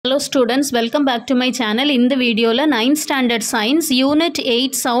Hello students, welcome back to my channel. In the video la 9th standard science unit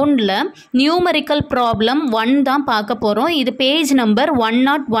 8 sound la numerical problem 1 தான் பார்க்க போறோம். இது page number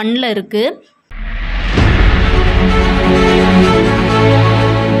 101 ல இருக்கு.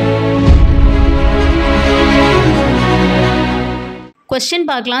 Question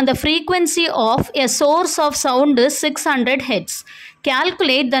பார்க்கலாம். The frequency of a source of sound is 600 Hz.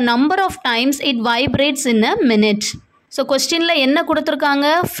 Calculate the number of times it vibrates in a minute. So questionல என்ன கொடுத்திருக்காங்க?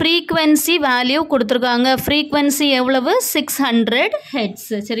 frequency value கொடுத்திருக்காங்க. frequency எவ்வளவு? 600 Hz.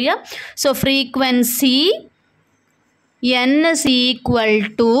 சரியா? So frequency n is equal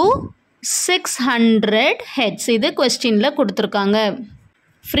to 600 Hz. இது questionல கொடுத்திருக்காங்க.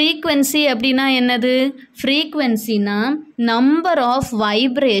 frequency அப்படினா என்னது? frequency na number of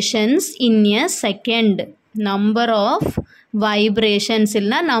vibrations in a second. Number of vibrations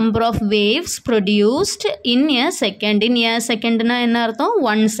இல்ல number of waves produced in a second. In a second na என்ன அர்த்தம்?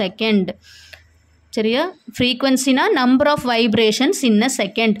 1 second. சரியா? frequency na number of vibrations in a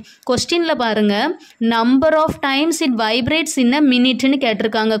second. questionல பாருங்க number of times it vibrates in a minute னு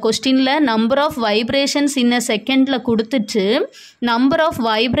கேட்டிருக்காங்க. questionல number of vibrations in a secondல கொடுத்துட்டு number of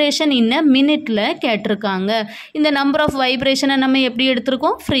vibration in a minuteல கேட்டிருக்காங்க. இந்த number of vibration நம்ம எப்படி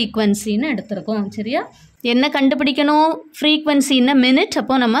எடுத்திருக்கோம்? frequency னு எடுத்திருக்கோம். சரியா? என்ன கண்டுபிடிக்கணும்? frequency in a minute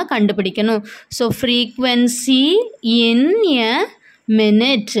அப்போ நம்ம கண்டுபிடிக்கணும். so frequency in a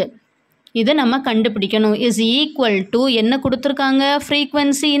minute இது நம்ம கண்டுபிடிக்கணும். is equal to என்ன கொடுத்திருக்காங்க?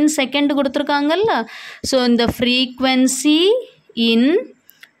 frequency in second கொடுத்திருக்காங்கல்ல. so இந்த frequency in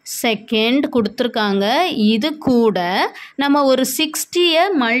second கொடுத்திருக்காங்க. இது கூட நம்ம ஒரு 60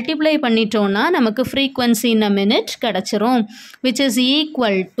 மல்டிப்ளை பண்ணிட்டோம்னா நமக்கு frequency in a minute கிடைச்சிரும். which is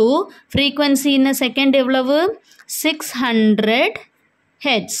equal to frequency in a second எவ்வளவு? 600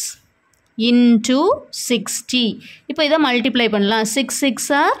 Hz into 60. இப்போ இதை மல்டிப்ளை பண்ணலாம். 6 6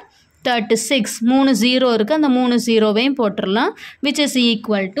 are 36. 3 0 இருக்கு. அந்த 3 0வையும் போட்டுறலாம். which is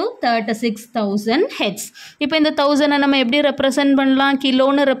equal to 36,000 Hz. இப்போ இந்த 1000 நம்ம எப்படி ரெப்ரசன்ட் பண்ணலாம்?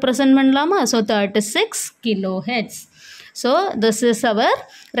 கிலோன்னு ரெப்ரசன்ட் பண்ணலாமா? so 36 kilohertz. so this is our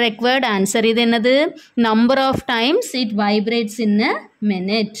required answer. இது என்னது? number of times it vibrates in a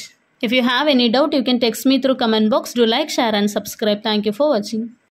minute. If you have any doubt you can text me through comment box. Do like, share and subscribe. Thank you for watching.